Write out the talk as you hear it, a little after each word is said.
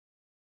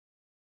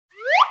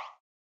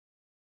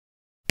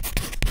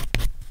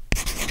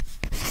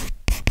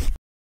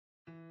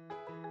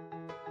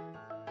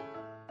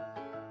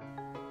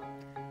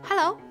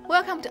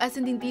Welcome to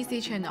Ascending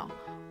DC channel.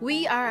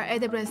 We are an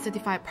AWS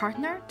Certified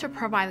Partner to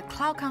provide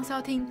cloud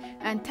consulting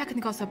and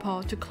technical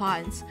support to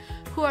clients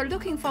who are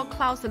looking for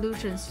cloud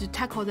solutions to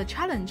tackle the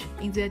challenge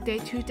in their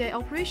day-to-day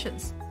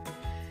operations.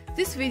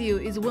 This video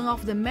is one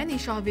of the many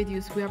short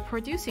videos we are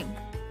producing.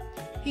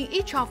 In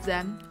each of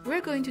them, we're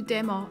going to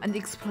demo and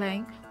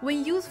explain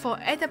when used for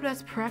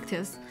AWS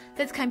practice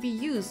that can be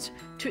used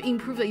to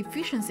improve the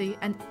efficiency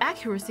and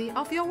accuracy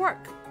of your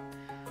work.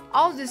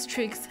 All these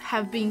tricks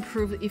have been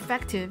proved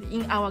effective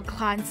in our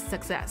clients'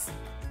 success.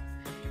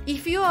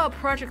 If you are a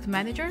project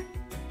manager,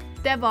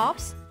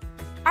 DevOps,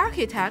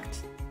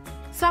 architect,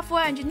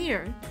 software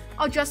engineer,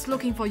 or just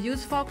looking for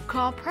useful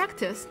cloud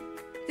practice,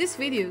 this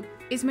video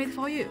is made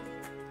for you.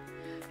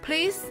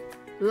 Please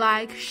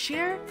like,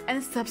 share,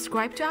 and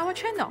subscribe to our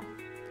channel.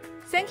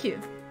 Thank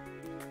you.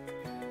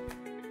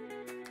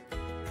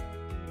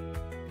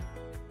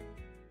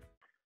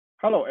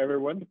 Hello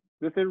everyone,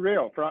 this is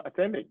Rio from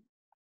Ascending.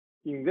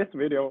 In this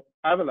video,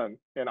 Evelyn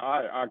and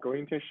I are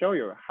going to show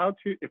you how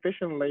to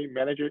efficiently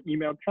manage your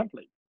email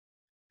template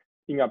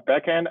in a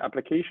backend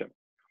application.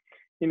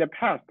 In the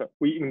past,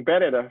 we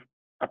embedded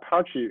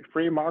Apache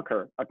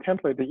FreeMarker, a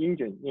template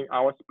engine, in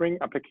our Spring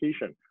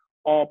application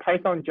or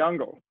Python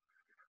Django.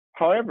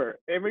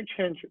 However, every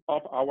change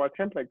of our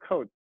template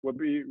code will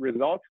be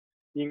result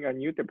in a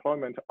new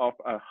deployment of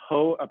a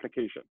whole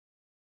application.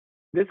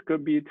 This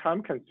could be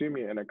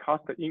time-consuming and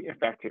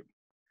cost-ineffective.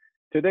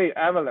 Today,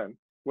 Evelyn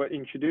will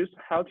introduce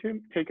how to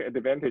take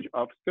advantage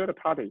of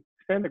third-party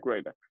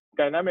Sendgrid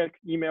dynamic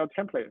email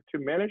template to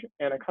manage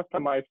and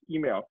customize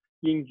email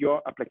in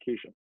your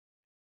application.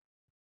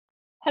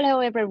 Hello,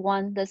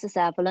 everyone. This is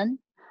Evelyn.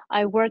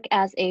 I work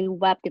as a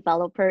web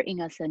developer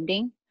in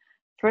Ascending.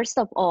 First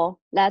of all,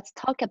 let's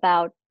talk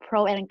about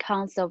pros and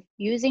cons of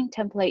using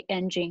template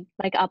engine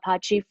like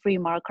Apache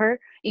FreeMarker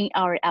in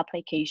our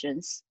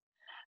applications.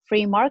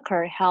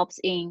 FreeMarker helps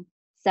in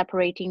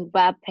separating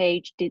web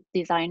page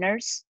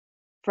designers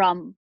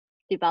from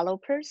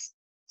developers,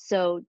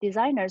 so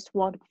designers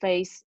won't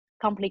face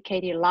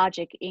complicated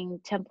logic in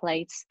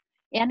templates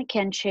and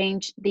can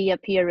change the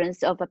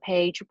appearance of a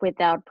page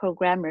without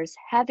programmers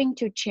having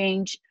to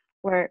change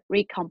or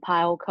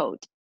recompile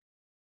code.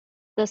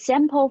 The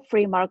sample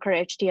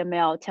FreeMarker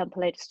HTML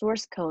template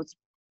source codes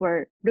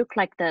will look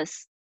like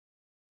this.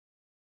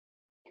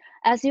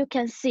 As you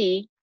can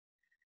see,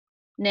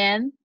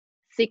 name,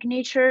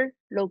 signature,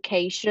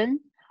 location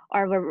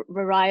are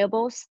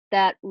variables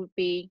that would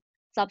be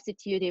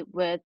substituted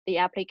with the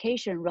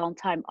application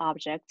runtime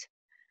object.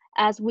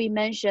 As we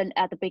mentioned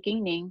at the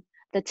beginning,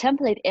 the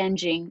template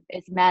engine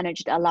is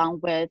managed along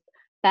with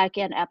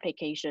backend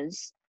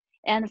applications.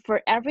 And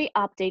for every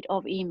update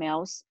of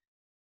emails,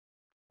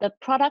 the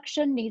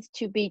production needs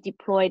to be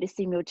deployed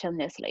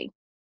simultaneously.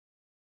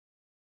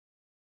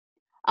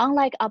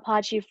 Unlike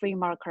Apache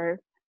FreeMarker,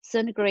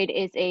 Sendgrid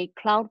is a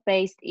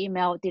cloud-based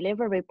email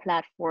delivery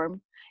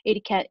platform.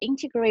 It can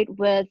integrate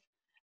with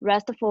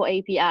RESTful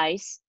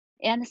APIs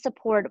and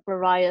support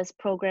various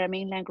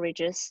programming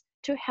languages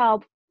to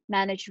help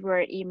manage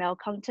your email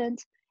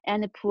content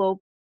and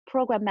pull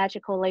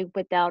programmatically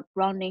without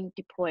running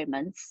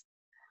deployments.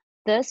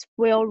 This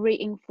will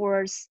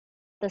reinforce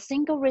the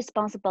single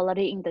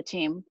responsibility in the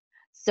team,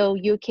 so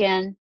you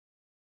can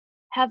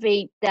have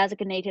a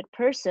designated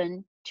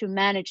person to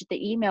manage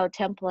the email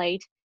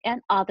template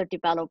and other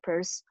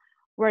developers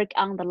work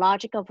on the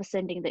logic of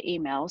sending the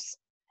emails.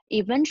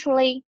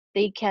 Eventually,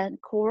 they can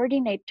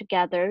coordinate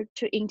together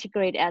to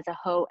integrate as a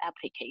whole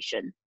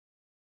application.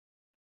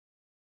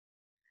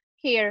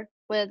 Here,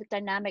 with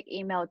dynamic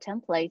email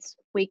templates,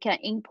 we can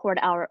import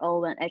our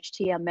own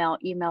HTML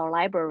email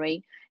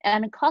library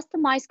and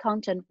customize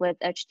content with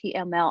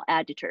HTML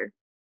editor.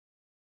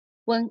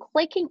 When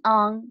clicking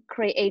on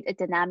Create a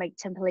Dynamic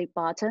Template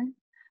button,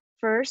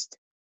 first,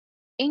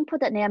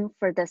 input the name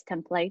for this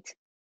template.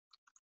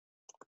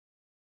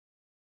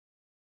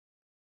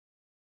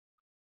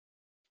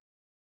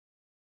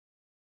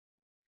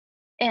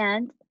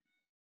 And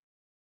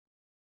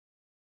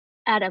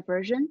add a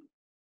version.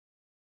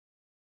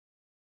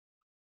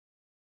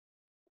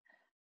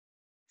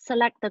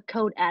 Select the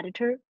code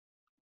editor.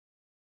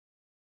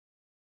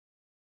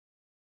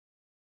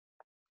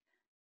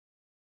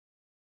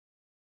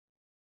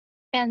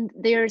 And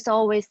there's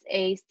always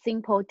a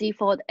simple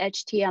default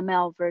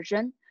HTML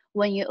version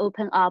when you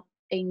open up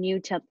a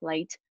new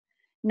template.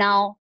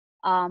 Now,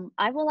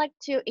 I would like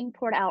to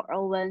import our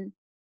own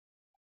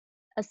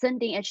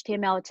Ascending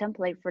HTML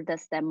template for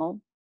this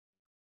demo.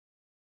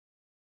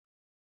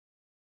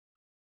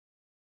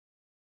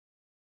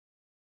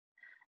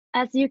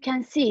 As you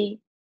can see,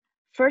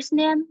 first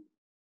name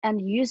and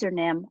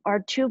username are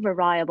two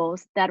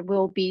variables that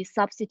will be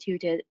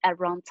substituted at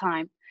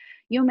runtime.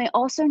 You may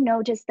also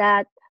notice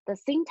that the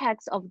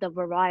syntax of the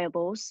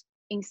variables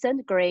in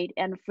Sendgrid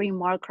and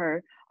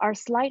FreeMarker are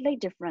slightly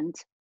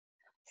different.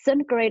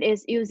 Sendgrid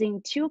is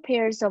using 2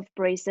 pairs of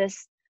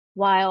braces,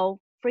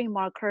 while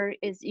FreeMarker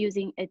is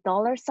using a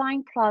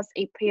 $ plus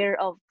a pair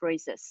of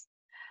braces.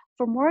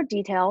 For more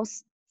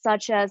details,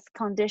 such as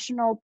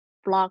conditional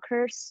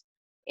blockers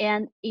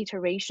and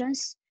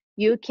iterations,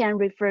 you can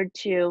refer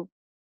to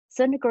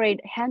Sendgrid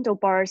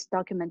handlebars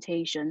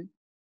documentation.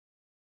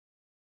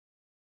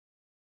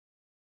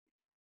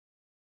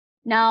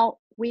 Now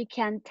we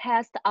can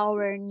test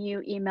our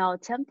new email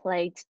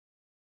template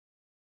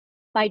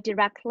by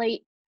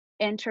directly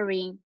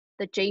entering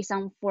the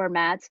JSON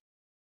format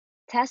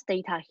test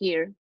data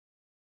here.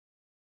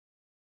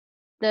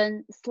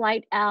 Then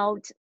slide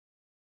out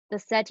the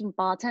setting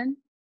button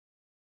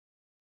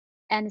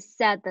and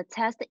set the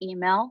test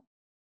email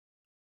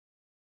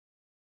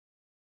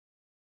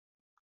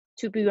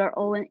to be your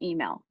own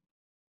email.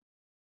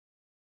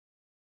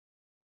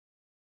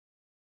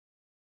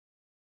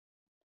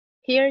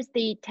 Here's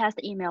the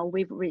test email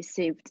we've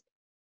received.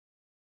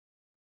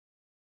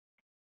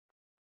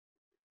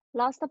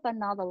 Last but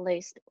not the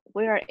least,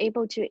 we are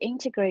able to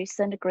integrate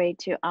Sendgrid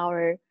to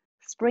our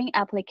Spring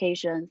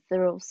application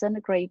through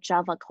Sendgrid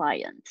Java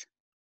client.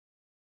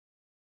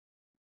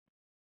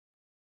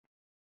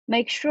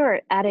 Make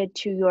sure add it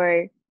to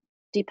your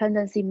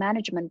dependency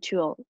management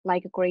tool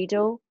like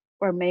Gradle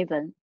or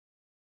Maven.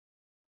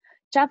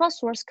 Java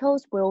source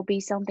code will be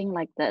something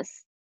like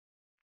this.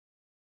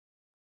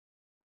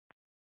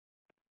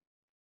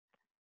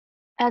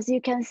 As you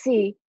can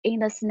see in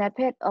the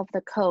snippet of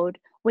the code,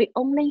 we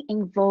only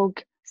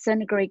invoke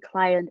Sendgrid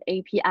client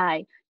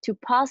API to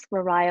pass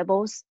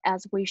variables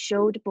as we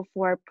showed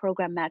before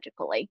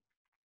programmatically.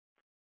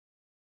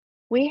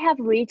 We have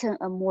written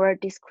a more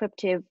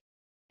descriptive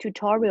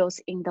tutorials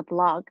in the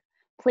blog.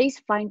 Please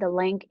find the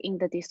link in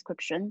the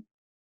description.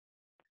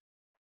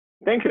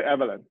 Thank you,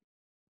 Evelyn.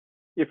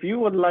 If you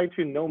would like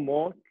to know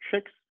more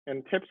tricks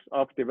and tips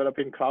of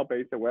developing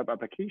cloud-based web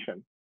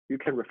application, you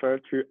can refer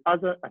to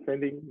other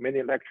attending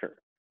mini lecture.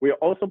 We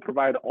also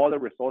provide all the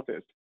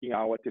resources in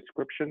our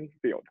description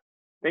field.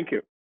 Thank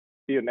you.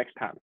 See you next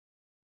time.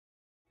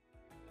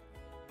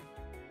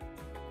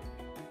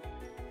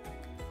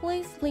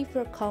 Please leave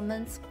your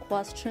comments,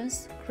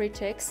 questions,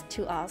 critiques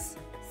to us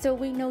so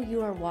we know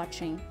you are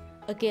watching.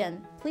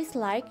 Again, please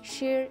like,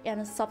 share,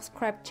 and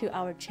subscribe to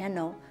our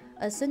channel,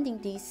 Ascending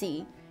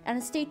DC,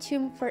 and stay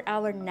tuned for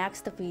our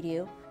next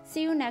video.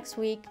 See you next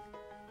week.